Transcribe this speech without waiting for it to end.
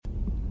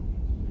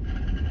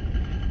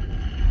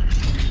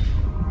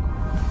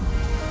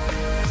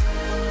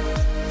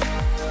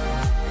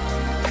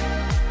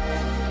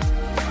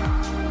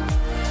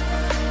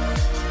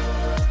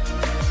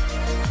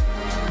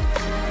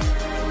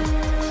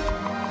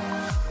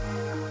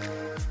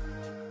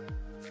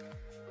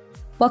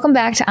Welcome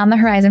back to On the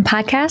Horizon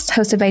podcast,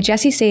 hosted by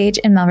Jesse Sage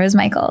and Melrose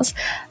Michaels.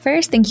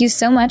 First, thank you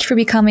so much for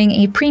becoming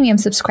a premium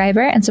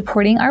subscriber and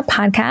supporting our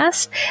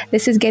podcast.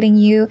 This is getting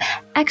you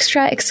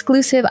extra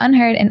exclusive,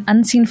 unheard, and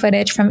unseen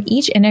footage from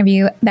each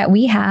interview that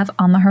we have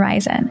on the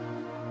horizon.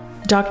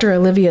 Dr.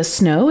 Olivia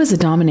Snow is a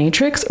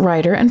dominatrix,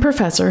 writer, and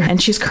professor,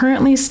 and she's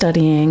currently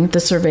studying the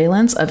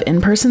surveillance of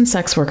in-person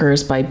sex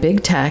workers by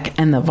big tech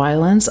and the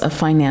violence of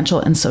financial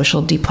and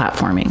social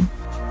deplatforming.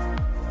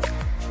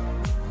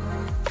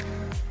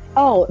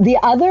 Oh, the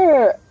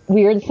other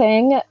weird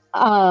thing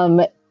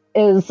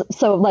is,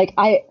 so like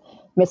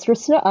Mr.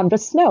 Snow, I'm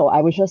just Snow.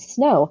 I was just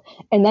Snow.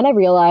 And then I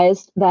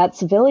realized that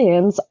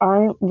civilians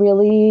aren't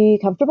really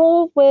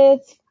comfortable with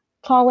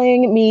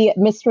calling me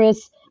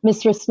Mistress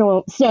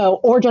Snow,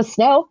 or just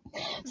Snow.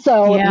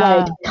 So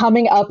like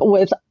coming up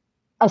with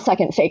a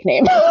second fake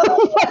name.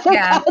 That's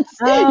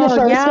your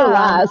first or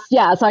last.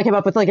 Yeah. So I came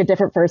up with like a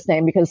different first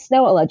name because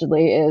Snow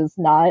allegedly is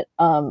not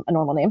a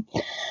normal name.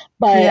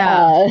 But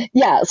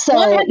so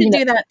Blunt had to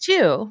do that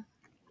too.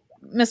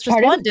 Mistress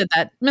Blunt did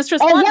that. Mistress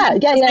Blunt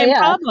had the same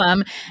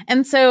problem.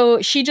 And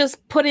so she just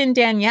put in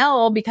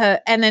Danielle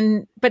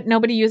but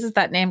nobody uses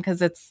that name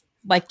because it's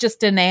like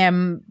just a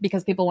name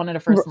because people wanted a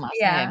first and last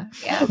name.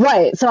 Yeah.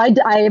 Right. So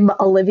I'm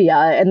Olivia,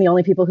 and the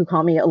only people who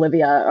call me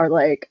Olivia are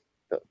like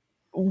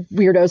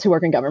weirdos who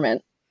work in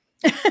government.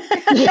 I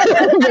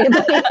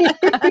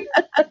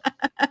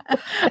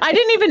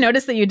didn't even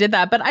notice that you did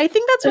that, but I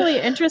think that's really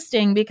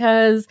interesting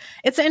because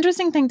it's an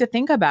interesting thing to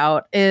think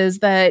about is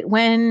that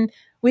when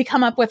we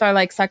come up with our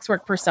like sex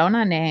work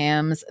persona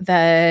names,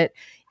 that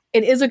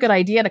it is a good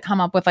idea to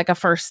come up with like a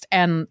first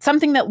and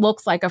something that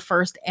looks like a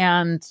first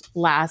and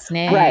last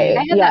name. Right.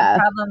 I had that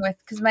problem with,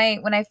 because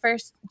when I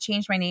first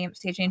changed my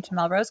stage name to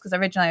Melrose, because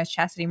originally I was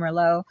Chastity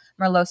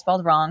Merlot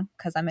spelled wrong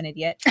because I'm an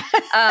idiot.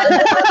 I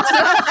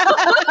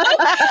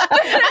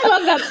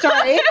love that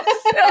story.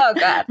 Oh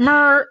God.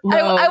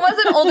 I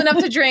wasn't old enough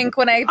to drink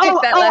when I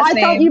picked that last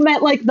name. I thought you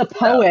meant like the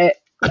poet.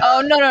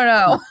 Oh,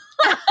 no.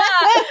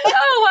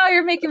 Oh wow,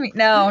 you're making me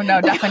no,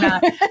 definitely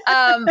not.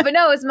 But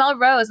no, it's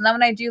Melrose. And then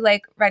when I do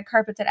like red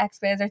carpets at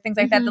Expos or things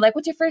like that, they're like,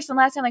 "What's your first and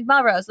last name?" Like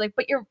Melrose. Like,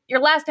 but your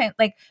last name,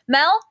 like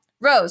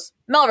Melrose.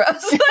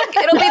 Like,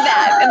 it'll be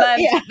that. And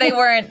then they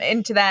weren't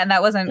into that, and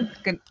that wasn't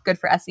good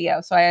for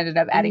SEO. So I ended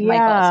up adding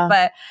Michaels.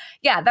 But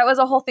yeah, that was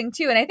a whole thing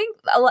too. And I think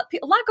a lot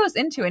goes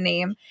into a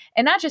name,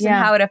 and not just in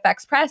how it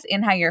affects press,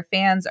 in how your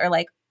fans are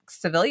like.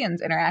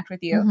 Civilians interact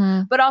with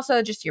you, but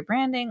also just your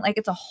branding. Like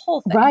it's a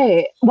whole thing.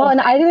 Right. Well, and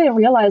I didn't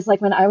realize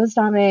like when I was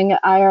doming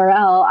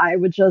IRL, I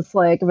would just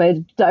I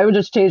would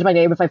just change my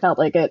name if I felt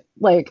like it.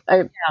 Like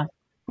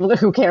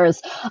who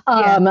cares?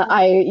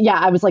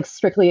 I was like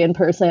strictly in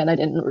person. I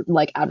didn't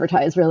like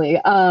advertise really.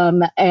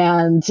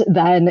 And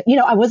then,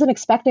 I wasn't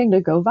expecting to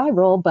go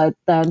viral, but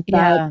then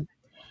that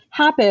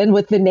happened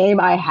with the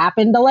name I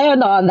happened to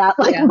land on that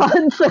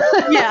month.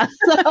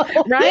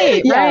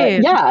 Right.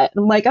 Yeah.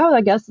 I'm like, oh,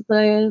 I guess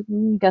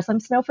I'm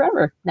Snow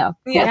forever now.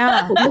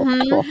 Yeah. Cool.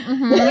 You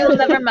will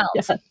never melt.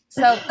 Yeah.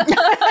 So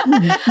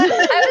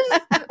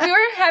we were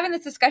having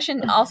this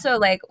discussion also,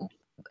 like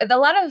a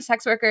lot of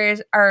sex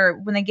workers are,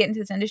 when they get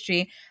into this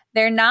industry,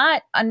 they're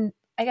not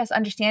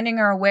understanding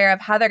or aware of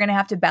how they're going to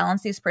have to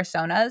balance these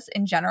personas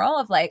in general,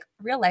 of like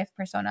real life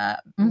persona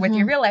with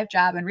your real life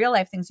job and real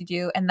life things you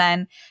do, and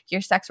then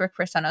your sex work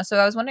persona. So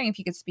I was wondering if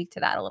you could speak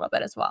to that a little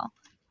bit as well.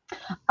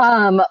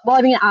 Well,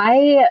 I mean,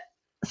 I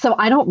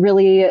don't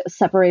really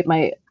separate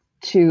my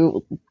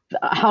two,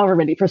 however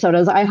many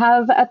personas I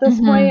have at this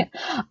point.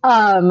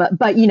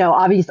 But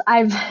obviously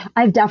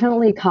I've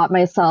definitely caught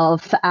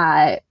myself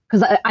at,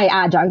 because I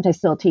adjunct, I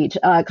still teach,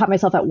 caught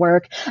myself at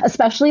work,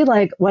 especially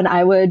like when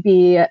I would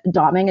be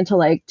doming until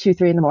like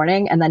 2-3 in the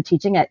morning and then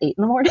teaching at 8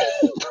 in the morning,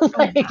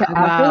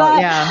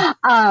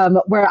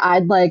 where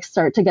I'd like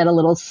start to get a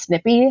little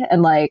snippy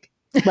and like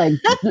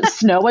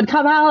Snow would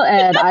come out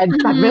and I'd be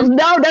no.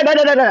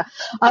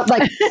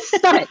 Like,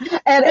 stop it.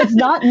 And it's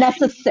not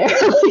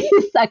necessarily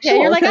sexual.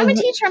 Yeah, you're like, I'm a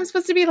teacher. I'm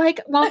supposed to be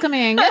like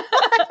welcoming.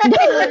 And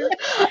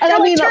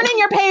turning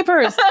your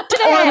papers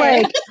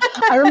today.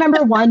 I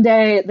remember one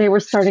day they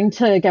were starting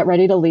to get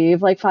ready to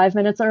leave like 5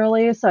 minutes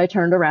early. So I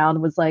turned around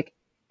and was like,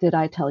 did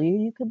I tell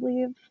you could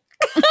leave?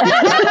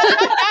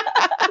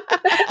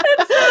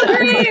 That's so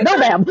great. No,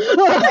 ma'am.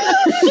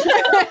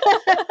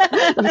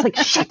 I was like,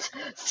 shit,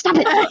 stop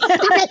it.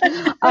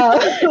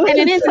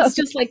 And it's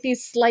just like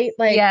these slight,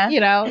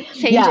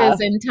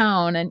 changes in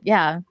tone. And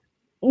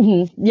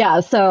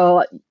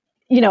So,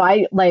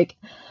 I like,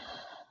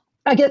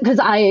 I get, because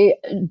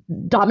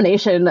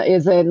domination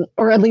isn't,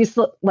 or at least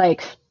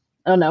like,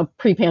 I don't know,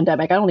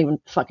 pre-pandemic, I don't even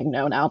fucking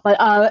know now, but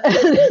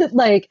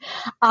like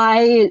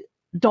I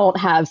don't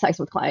have sex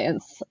with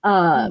clients.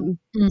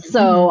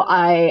 So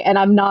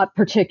I'm not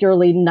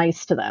particularly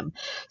nice to them.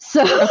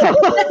 So,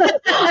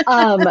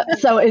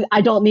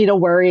 I don't need to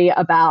worry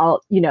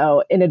about,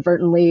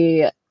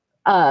 inadvertently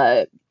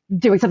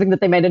doing something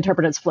that they might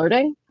interpret as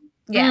flirting.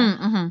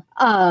 Yeah.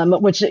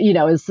 Which,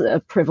 is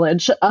a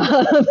privilege.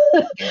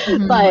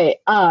 But,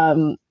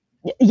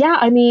 Yeah,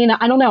 I mean,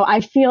 I don't know.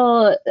 I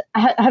feel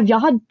have y'all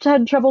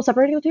had trouble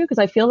separating the two? Because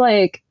I feel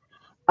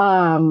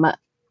um,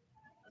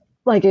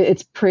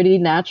 it's pretty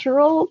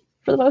natural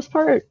for the most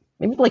part.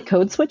 Maybe like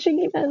code switching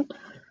even.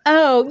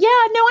 Oh, yeah.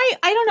 No,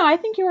 I don't know. I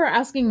think you were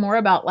asking more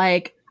about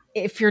like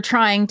if you're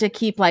trying to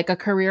keep like a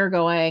career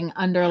going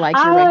under like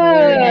your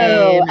regular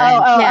name.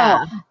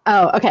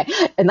 Okay.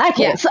 In that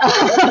case,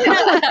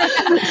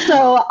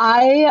 so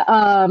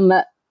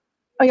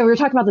we were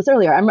talking about this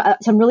earlier.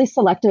 I'm really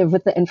selective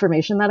with the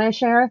information that I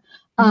share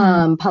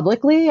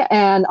publicly,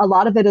 and a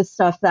lot of it is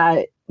stuff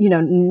that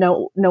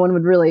no one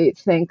would really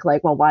think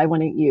like, well, why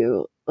wouldn't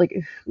you like?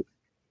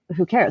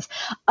 Who cares?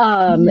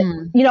 I've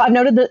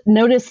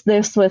noticed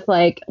this with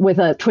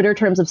a Twitter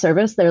terms of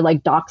service. They're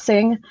like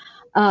doxing.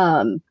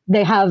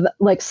 They have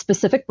like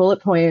specific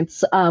bullet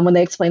points when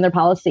they explain their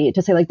policy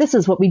to say like, this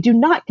is what we do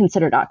not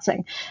consider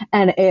doxing.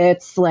 And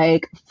it's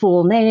like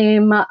full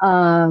name.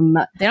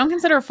 They don't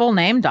consider full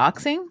name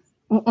doxing?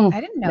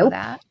 I didn't know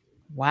that.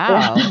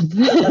 Wow. Found in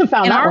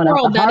that our one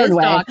world, out the that hard is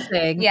way.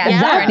 doxing. Yeah,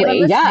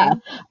 exactly. Yeah.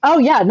 Oh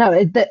yeah.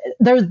 No,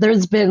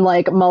 there's been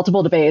like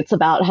multiple debates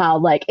about how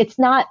like it's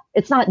not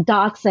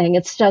doxing.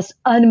 It's just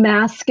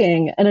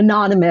unmasking an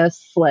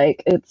anonymous.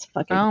 Like it's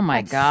fucking. Oh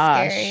my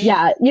gosh. Scary.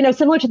 Yeah.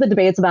 Similar to the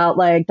debates about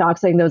like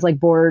doxing those like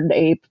Bored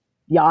Ape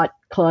Yacht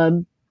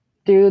Club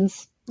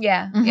dudes.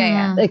 Yeah.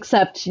 Yeah.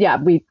 Except,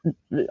 we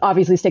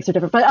obviously stakes are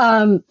different,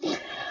 but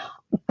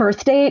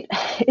birth date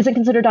isn't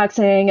considered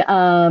doxing.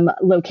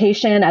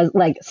 Location as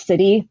like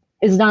city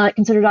is not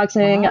considered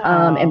doxing.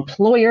 Wow.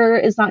 Employer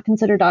is not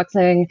considered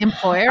doxing.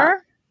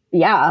 Employer?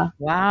 Yeah.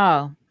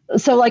 Wow.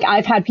 So like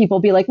I've had people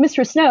be like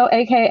Mr. Snow,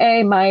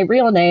 aka my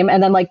real name,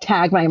 and then like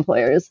tag my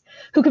employers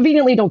who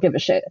conveniently don't give a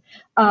shit.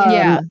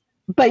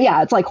 But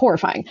yeah, it's like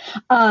horrifying.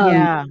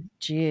 Yeah.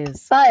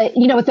 Jeez. But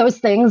with those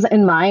things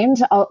in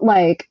mind,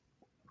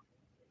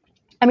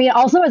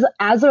 also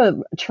as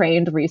a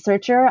trained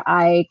researcher,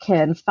 I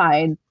can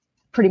find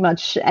pretty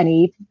much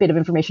any bit of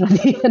information on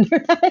the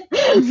internet.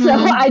 So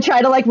I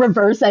try to like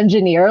reverse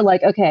engineer,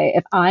 like, okay,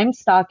 if I'm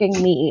stalking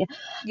me,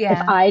 if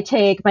I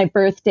take my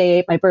birth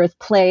date, my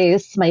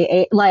birthplace,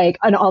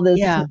 and all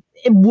this,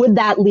 would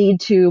that lead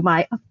to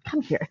my,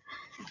 come here.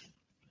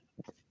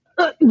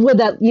 Would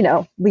that,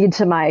 lead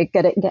to my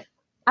get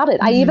outed?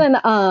 I even,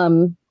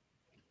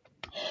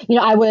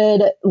 I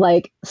would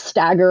like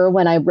stagger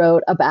when I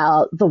wrote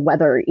about the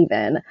weather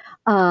even,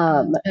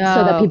 so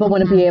that people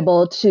wouldn't be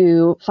able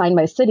to find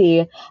my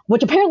city,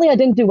 which apparently I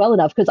didn't do well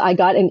enough because I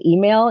got an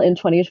email in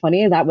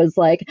 2020 that was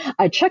like,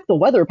 I checked the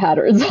weather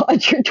patterns on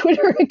your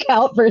Twitter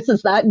account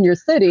versus that in your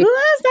city. Who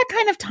has that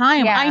kind of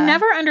time? Yeah. I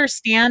never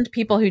understand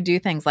people who do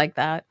things like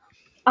that.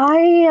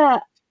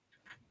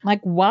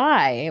 Like,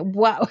 why?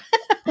 Wow.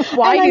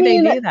 Why do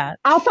they do that?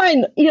 I'll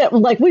find,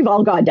 like we've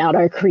all gone down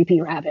our creepy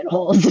rabbit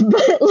holes,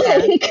 but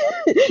like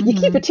you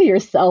keep it to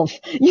yourself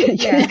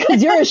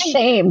because you're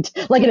ashamed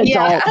like an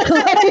adult.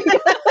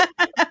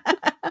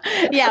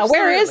 Yeah,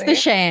 where is the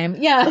shame?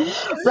 Yeah.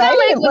 Right?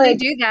 Like when we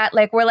do that,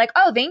 like we're like,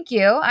 oh, thank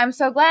you. I'm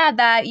so glad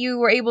that you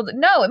were able to.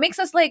 No, it makes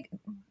us like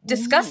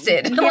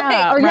disgusted.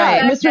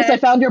 Yeah, mistress, I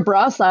found your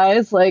bra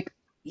size. Like,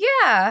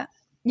 yeah.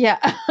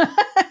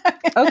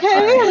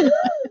 Okay.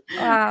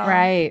 Wow.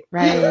 Right.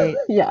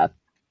 Yeah.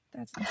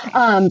 That's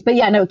insane. But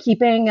yeah, no,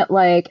 keeping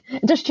like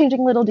just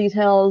changing little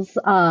details,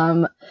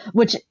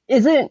 which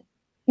isn't,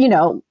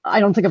 I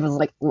don't think of it as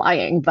like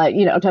lying, but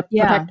to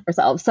protect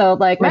ourselves. So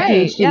like my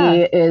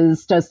PhD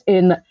is just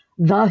in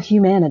the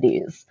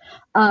humanities.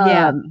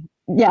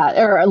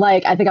 Or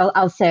like I think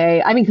I'll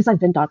say, because I've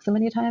been doxed so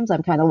many times,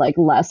 I'm kind of like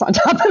less on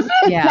top of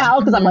it now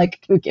because I'm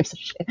like, who gives a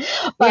shit?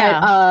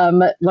 But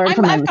learn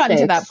from my mistakes. I've gotten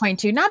to that point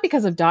too, not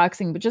because of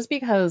doxing, but just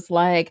because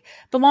like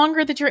the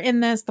longer that you're in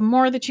this, the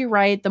more that you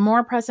write, the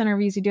more press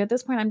interviews you do. At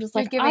this point, I'm just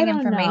like, giving I don't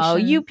information. Know.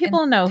 You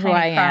people know who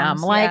I am.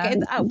 Crumbs, like,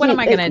 what am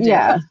I going to do?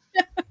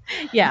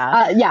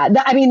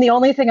 The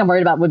only thing I'm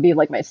worried about would be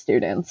like my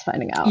students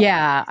finding out.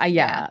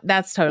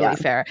 That's totally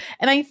fair.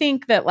 And I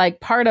think that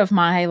like part of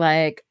my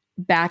like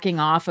backing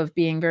off of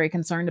being very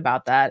concerned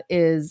about that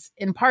is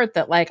in part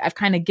that like I've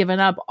kind of given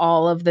up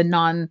all of the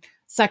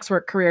non-sex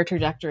work career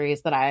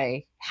trajectories that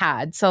I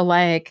had. So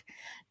like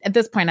at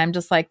this point I'm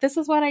just like, this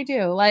is what I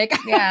do. Like,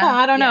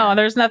 I don't know.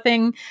 There's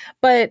nothing,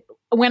 but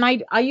when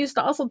I used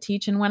to also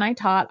teach, and when I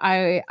taught,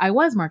 I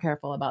was more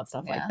careful about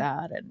stuff like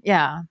that.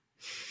 And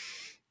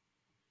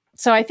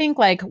so I think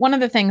like one of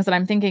the things that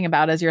I'm thinking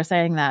about as you're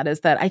saying that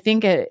is that I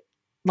think it,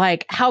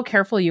 like how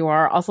careful you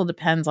are also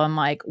depends on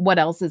like what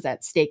else is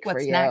at stake for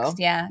you. What's next?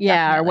 Yeah.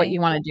 Yeah. Or what you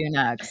want to do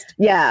next.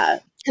 Yeah.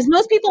 Because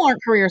most people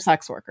aren't career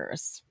sex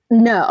workers.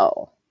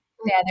 No.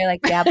 Yeah. They're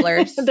like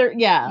dabblers.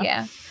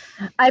 Yeah.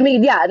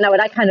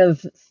 And I kind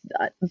of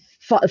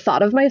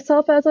thought of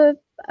myself as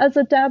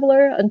a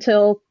dabbler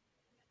until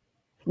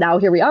now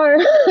here we are.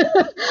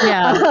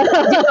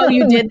 Oh,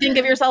 you did think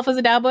of yourself as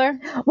a dabbler?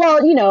 Well,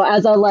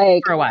 as a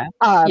like for a while.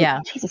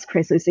 Jesus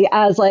Christ, Lucy.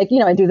 As like,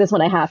 I do this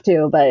when I have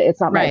to, but it's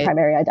not my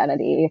primary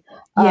identity.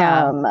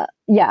 But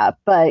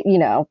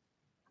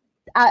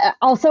I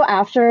also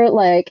after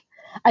like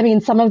I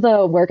mean, some of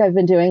the work I've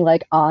been doing,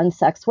 like on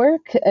sex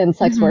work and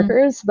sex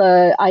workers,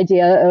 the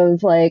idea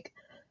of like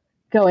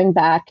going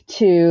back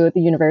to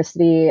the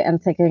university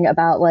and thinking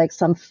about like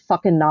some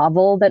fucking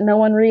novel that no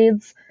one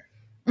reads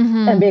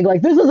and being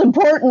like, this is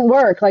important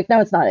work. Like, no,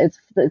 it's not.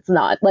 It's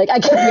not. Like, I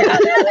can't.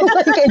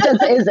 Like, it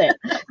just isn't.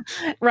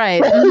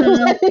 Right.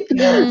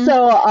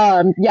 So,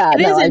 yeah.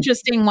 It is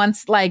interesting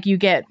once like you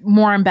get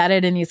more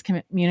embedded in these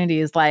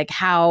communities, like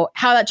how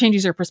that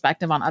changes your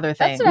perspective on other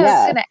things. That's what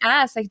I was going to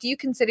ask. Like, do you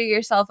consider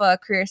yourself a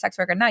career sex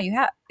worker? No,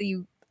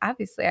 you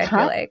obviously, I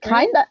feel like.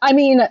 Kind of. I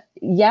mean,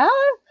 yeah.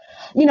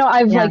 You know,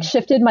 I've like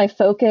shifted my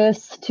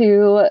focus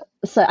to,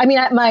 so I mean,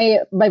 my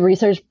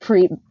research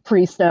pre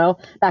Snow,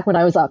 back when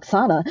I was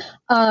Oksana,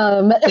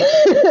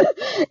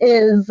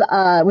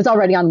 was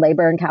already on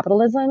labor and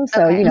capitalism.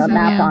 So, you know, it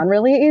mapped on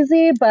really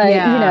easy, but you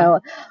know,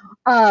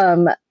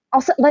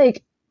 also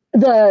like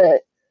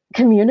the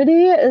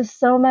community is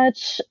so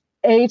much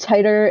A,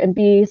 tighter and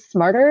B,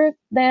 smarter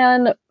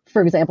than,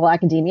 for example,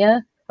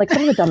 academia. Like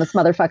some of the dumbest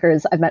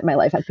motherfuckers I've met in my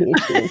life have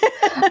PhDs.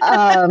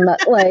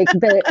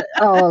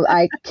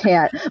 I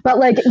can't. But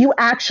like, you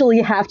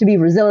actually have to be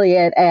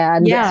resilient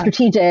and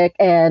strategic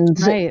and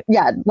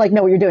like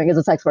know what you're doing as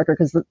a sex worker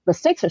because the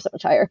stakes are so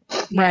much higher.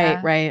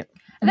 Right.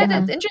 And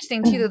that's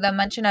interesting too, the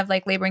mention of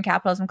like labor and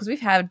capitalism, because we've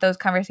had those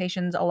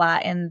conversations a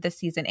lot in this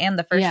season and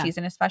the first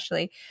season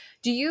especially.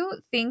 Do you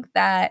think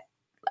that,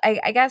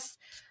 I guess,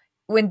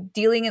 when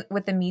dealing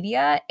with the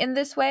media in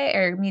this way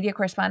or media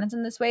correspondence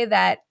in this way,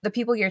 that the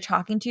people you're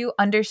talking to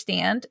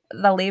understand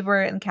the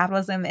labor and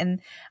capitalism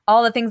and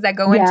all the things that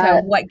go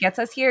into what gets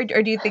us here?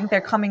 Or do you think they're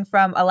coming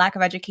from a lack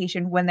of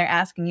education when they're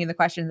asking you the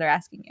questions they're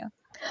asking you?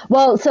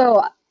 Well,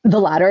 so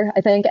the latter,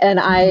 I think. And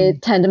I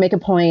tend to make a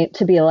point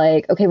to be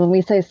like, okay, when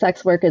we say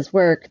sex work is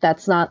work,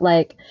 that's not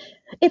like,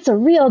 it's a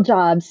real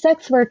job.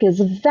 Sex work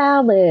is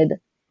valid.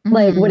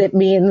 Like what it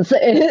means,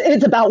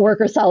 it's about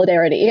worker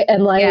solidarity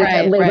and like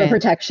labor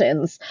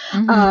protections.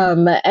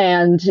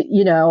 And,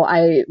 you know,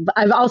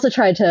 I've also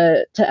tried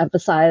to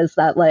emphasize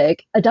that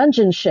like a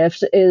dungeon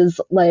shift is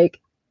like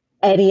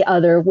any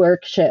other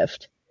work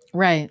shift.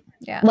 Right.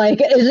 Yeah. Like,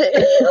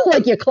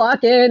 like you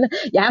clock in,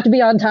 you have to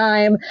be on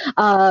time.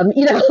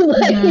 You know,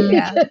 like,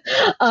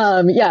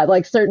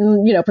 like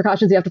certain, you know,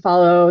 precautions you have to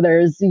follow.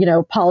 There's, you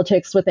know,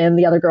 politics within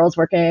the other girls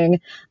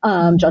working,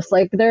 just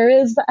like there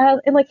is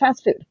in like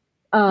fast food.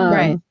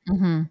 And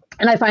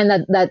I find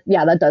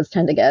that does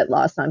tend to get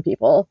lost on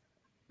people.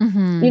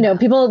 You know,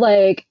 people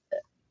like,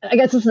 I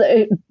guess it's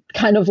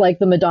kind of like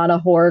the Madonna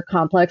whore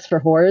complex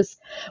for whores,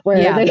 where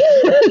they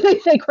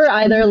think we're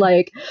either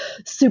like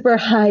super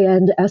high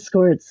end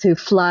escorts who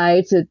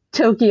fly to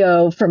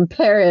Tokyo from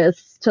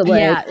Paris to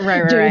like do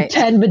 $10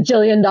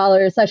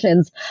 bajillion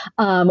sessions,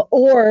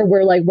 or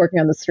we're like working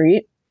on the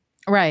street.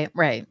 Right.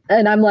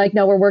 And I'm like,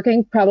 no, we're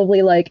working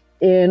probably like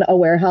in a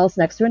warehouse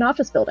next to an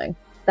office building.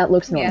 That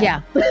looks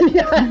normal.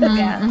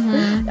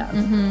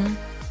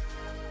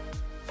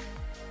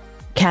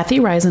 Kathy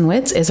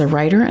Reisenwitz is a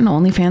writer and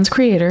OnlyFans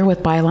creator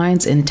with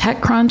bylines in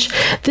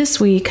TechCrunch, This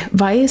Week,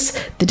 Vice,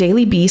 The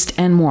Daily Beast,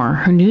 and more.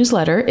 Her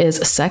newsletter is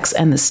Sex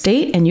and the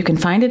State, and you can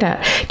find it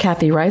at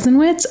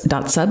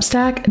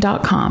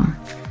kathyreisenwitz.substack.com.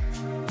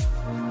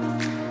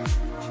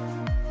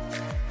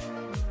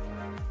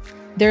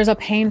 There's a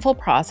painful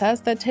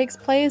process that takes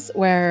place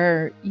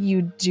where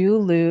you do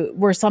lose,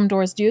 where some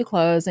doors do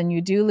close and you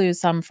do lose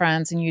some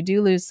friends and you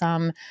do lose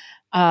some,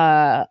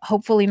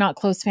 hopefully not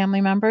close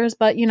family members,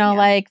 but you know,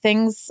 like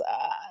things,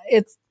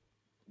 it's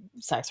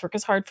sex work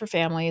is hard for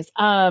families.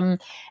 And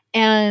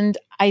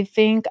I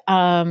think,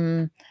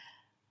 when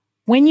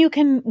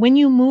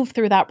you move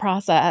through that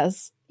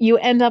process, you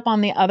end up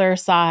on the other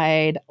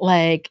side,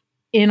 like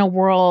in a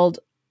world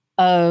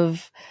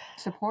of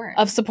support.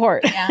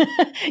 Yeah.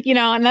 You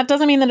know, and that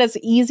doesn't mean that it's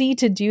easy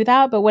to do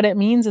that, but what it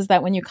means is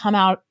that when you come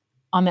out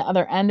on the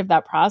other end of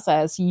that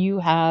process, you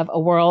have a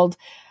world,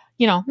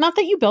 you know, not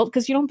that you built,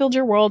 because you don't build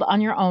your world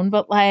on your own,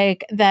 but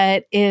like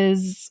that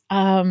is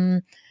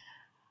yours.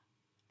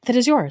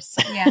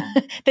 Yeah.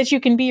 That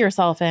you can be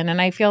yourself in.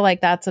 And I feel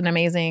like that's an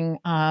amazing,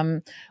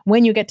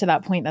 when you get to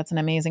that point, that's an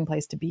amazing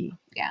place to be.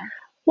 Yeah.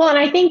 Well, and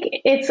I think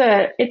it's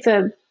a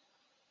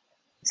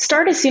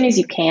start as soon as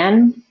you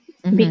can,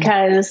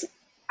 because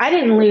I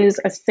didn't lose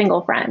a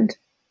single friend.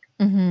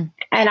 And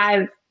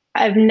I've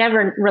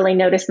never really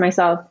noticed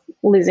myself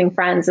losing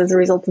friends as a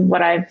result of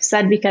what I've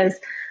said, because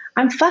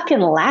I'm fucking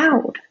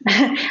loud,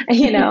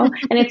 you know?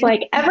 And it's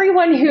like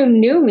everyone who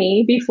knew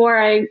me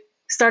before I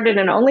started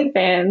an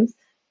OnlyFans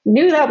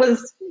knew that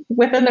was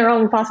within their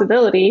own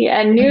possibility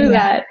and knew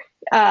that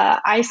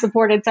I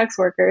supported sex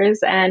workers,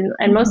 and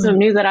most of them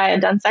knew that I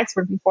had done sex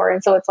work before.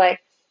 And so it's like,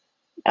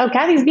 oh,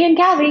 Kathy's being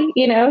Kathy,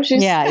 you know,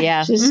 she's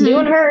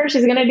doing her,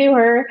 she's going to do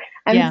her.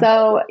 And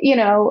so, you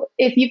know,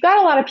 if you've got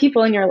a lot of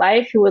people in your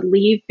life who would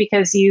leave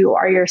because you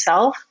are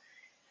yourself,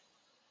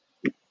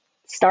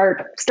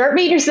 start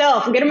being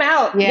yourself, get them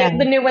out, get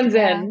the new ones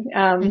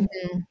in.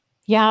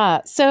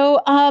 Yeah. So,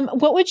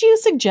 what would you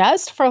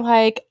suggest for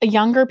like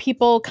younger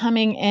people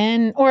coming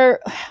in? Or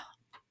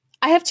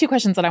I have two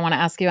questions that I want to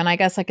ask you, and I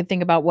guess I could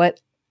think about what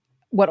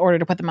what order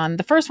to put them on.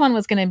 The first one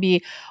was going to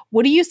be,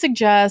 what do you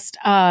suggest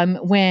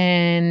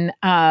when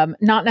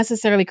not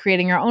necessarily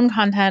creating your own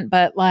content,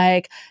 but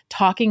like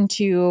talking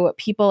to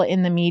people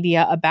in the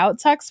media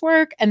about sex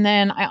work? And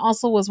then I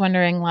also was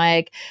wondering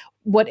like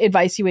what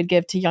advice you would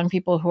give to young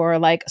people who are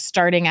like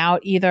starting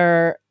out,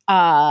 either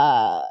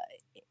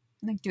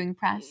like doing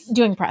press.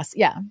 Doing press,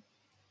 yeah.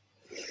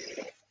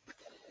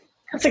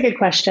 That's a good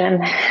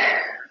question.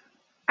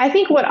 I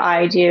think what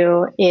I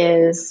do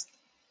is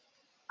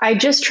I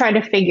just try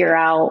to figure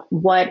out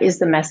what is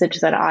the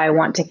message that I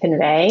want to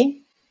convey.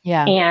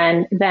 Yeah.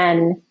 And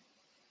then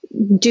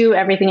do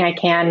everything I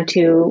can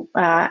to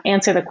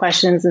answer the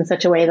questions in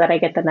such a way that I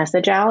get the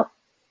message out.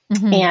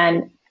 Mm-hmm.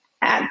 And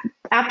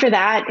after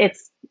that,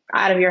 it's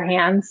out of your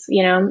hands.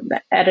 You know,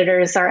 the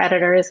editors are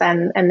editors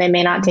and they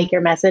may not take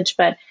your message,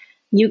 but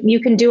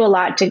you can do a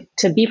lot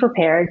to be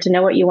prepared, to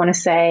know what you want to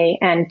say,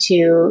 and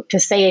to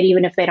say it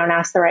even if they don't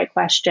ask the right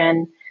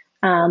question.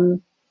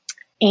 And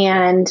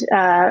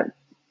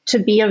to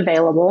be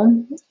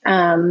available,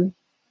 and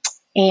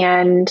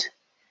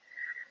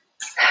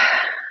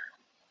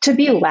to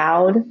be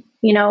loud,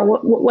 you know,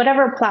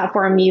 whatever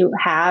platform you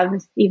have,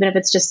 even if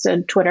it's just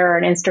a Twitter or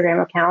an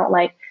Instagram account,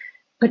 like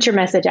put your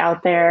message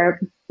out there,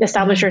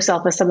 establish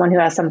yourself as someone who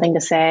has something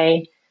to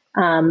say.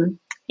 You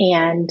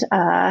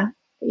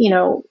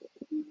know,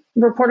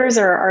 reporters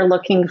are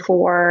looking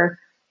for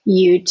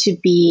you to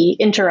be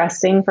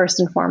interesting first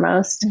and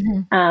foremost.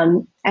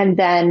 And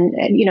then,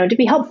 you know, to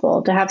be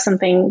helpful, to have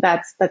something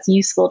that's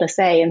useful to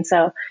say. And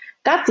so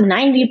that's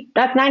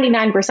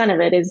 99% of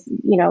it is,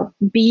 you know,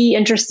 be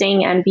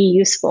interesting and be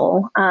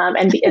useful.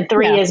 And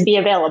 3 is be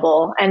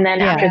available. And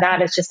then after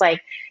that, it's just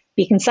like,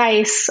 be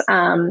concise,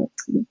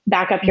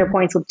 back up your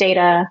points with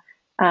data,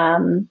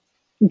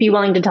 be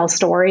willing to tell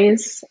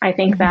stories. I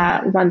think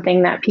that one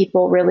thing that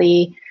people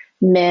really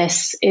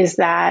miss is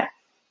that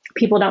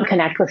people don't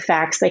connect with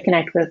facts. They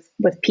connect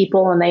with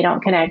people, and they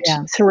don't connect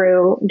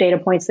through data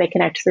points. They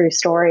connect through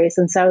stories.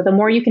 And so the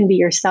more you can be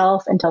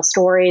yourself and tell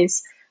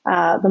stories,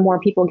 the more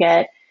people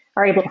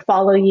are able to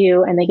follow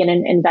you, and they get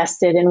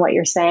invested in what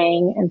you're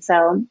saying. And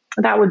so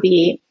that would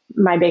be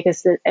my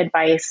biggest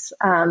advice,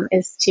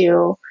 is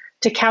to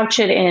couch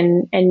it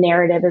in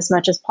narrative as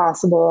much as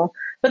possible,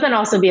 but then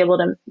also be able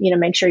to, you know,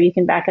 make sure you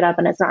can back it up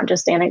and it's not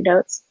just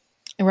anecdotes.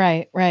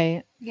 Right.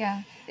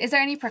 Yeah. Is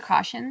there any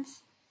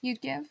precautions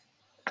you'd give?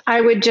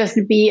 I would just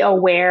be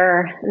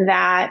aware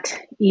that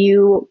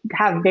you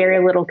have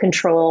very little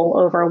control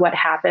over what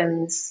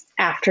happens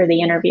after the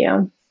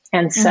interview.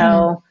 And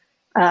so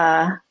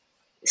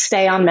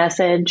stay on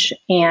message.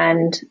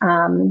 And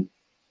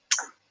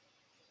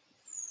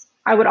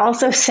I would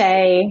also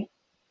say,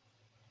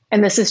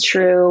 and this is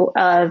true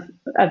of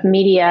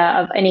media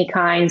of any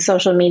kind,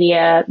 social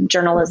media,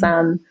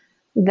 journalism,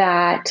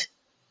 that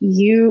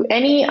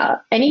pretty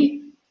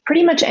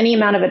much any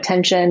amount of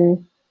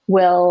attention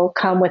will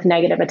come with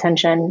negative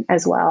attention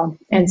as well.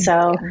 And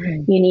so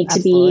you need to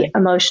be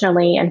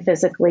emotionally and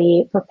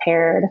physically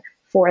prepared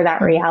for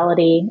that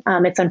reality.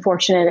 It's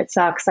unfortunate. It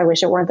sucks. I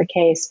wish it weren't the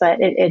case, but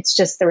it's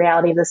just the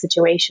reality of the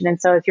situation.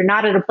 And so if you're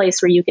not at a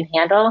place where you can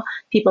handle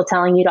people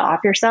telling you to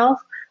off yourself,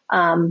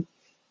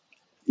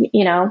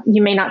 you know,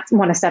 you may not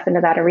want to step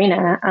into that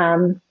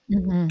arena,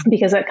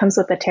 because it comes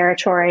with the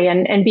territory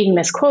and being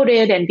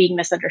misquoted and being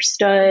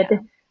misunderstood.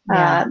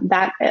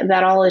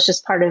 That all is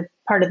just part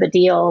of the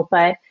deal.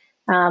 But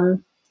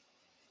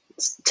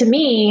to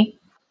me,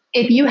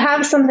 if you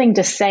have something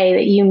to say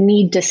that you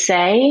need to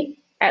say,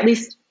 at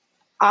least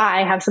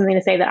I have something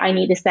to say that I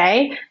need to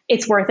say,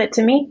 it's worth it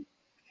to me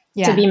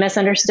to be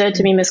misunderstood,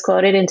 to be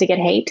misquoted, and to get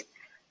hate.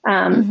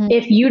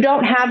 If you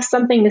don't have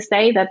something to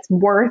say that's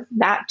worth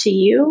that to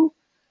you,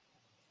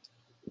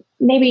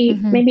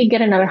 maybe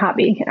get another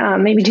hobby,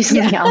 maybe do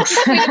something else.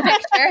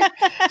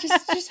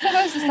 just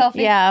post a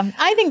selfie. Yeah,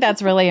 I think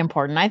that's really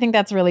important. I think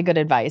that's really good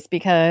advice,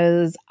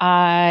 because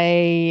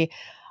I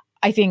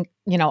think,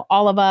 you know,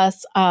 all of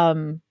us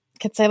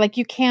could say, like,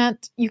 you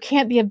can't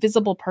be a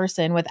visible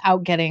person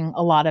without getting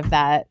a lot of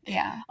that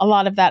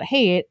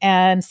hate,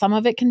 and some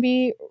of it can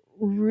be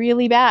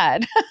really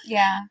bad.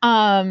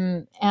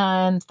 And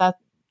that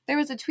there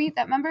was a tweet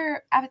that,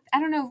 remember, I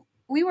don't know,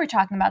 we were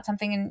talking about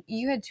something and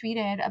you had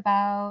tweeted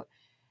about,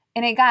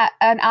 and it got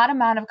an odd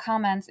amount of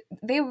comments.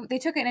 They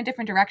took it in a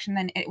different direction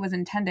than it was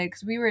intended,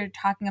 because we were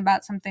talking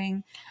about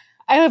something.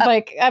 I'm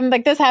like,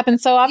 this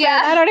happens so often.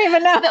 I don't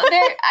even know.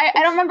 I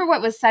don't remember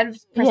what was said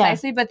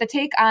precisely, but the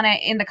take on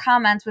it in the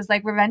comments was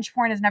like, revenge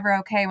porn is never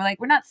okay. We're like,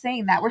 we're not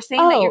saying that. We're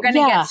saying that you're going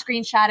to get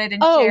screenshotted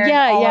and shared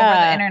all over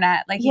the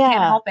internet. Like, you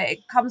can't help it.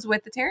 It comes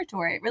with the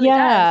territory. It really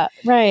does.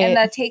 Right. And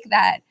the take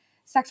that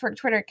sex work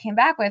Twitter came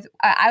back with,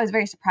 I was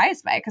very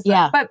surprised by it because,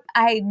 but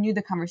I knew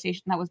the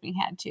conversation that was being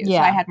had too, so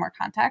I had more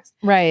context.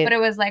 Right. But it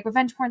was like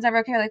revenge porn's never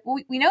okay. Like, well,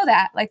 we know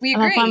that. Like, we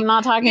agree. I'm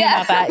not talking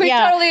about that. We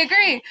totally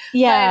agree.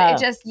 Yeah.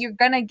 But it just, you're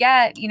gonna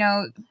get, you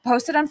know,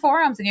 posted on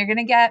forums, and you're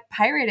gonna get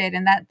pirated,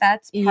 and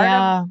that's part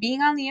of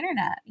being on the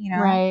internet. You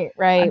know.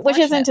 Right. Which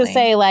isn't to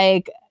say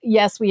like,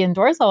 yes, we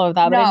endorse all of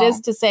that, but it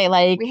is to say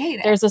like, we hate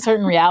it. There's a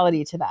certain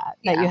reality to that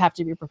that you have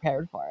to be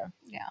prepared for.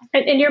 Yeah.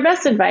 And your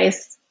best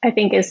advice, I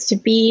think, is to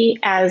be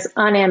as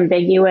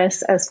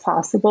unambiguous as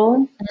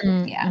possible.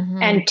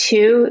 And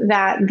two,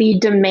 that the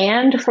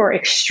demand for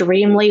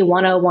extremely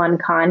 101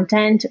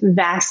 content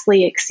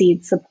vastly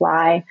exceeds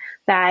supply,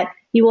 that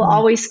you will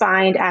always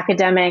find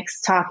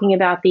academics talking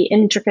about the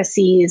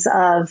intricacies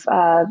of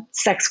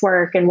sex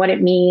work and what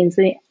it means,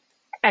 the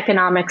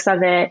economics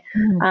of it.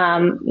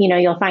 You know,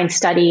 you'll find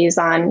studies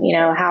on, you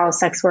know, how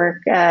sex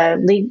work,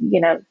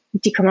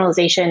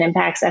 decriminalization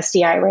impacts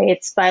STI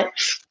rates, but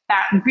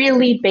that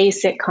really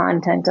basic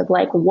content of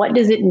like, what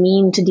does it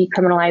mean to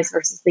decriminalize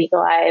versus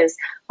legalize?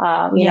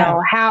 You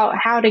know,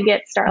 how to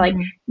get started, like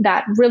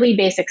that really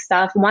basic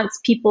stuff. Once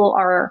people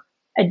are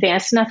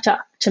advanced enough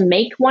to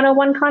make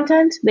 101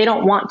 content, they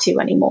don't want to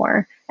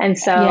anymore. And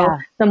so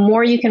the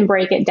more you can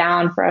break it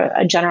down for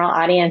a general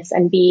audience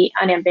and be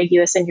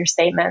unambiguous in your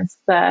statements,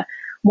 the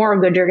more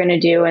good you're going to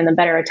do and the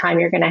better a time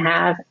you're going to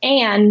have.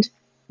 And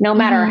no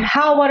matter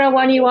how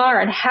 101 you are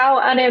and how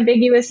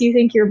unambiguous you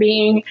think you're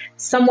being,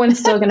 someone's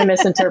still going to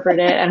misinterpret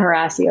it and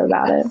harass you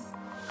about it.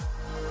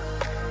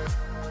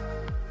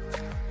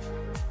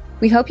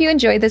 We hope you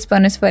enjoyed this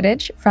bonus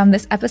footage from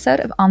this episode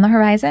of On the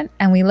Horizon,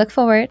 and we look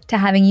forward to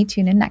having you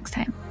tune in next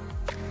time.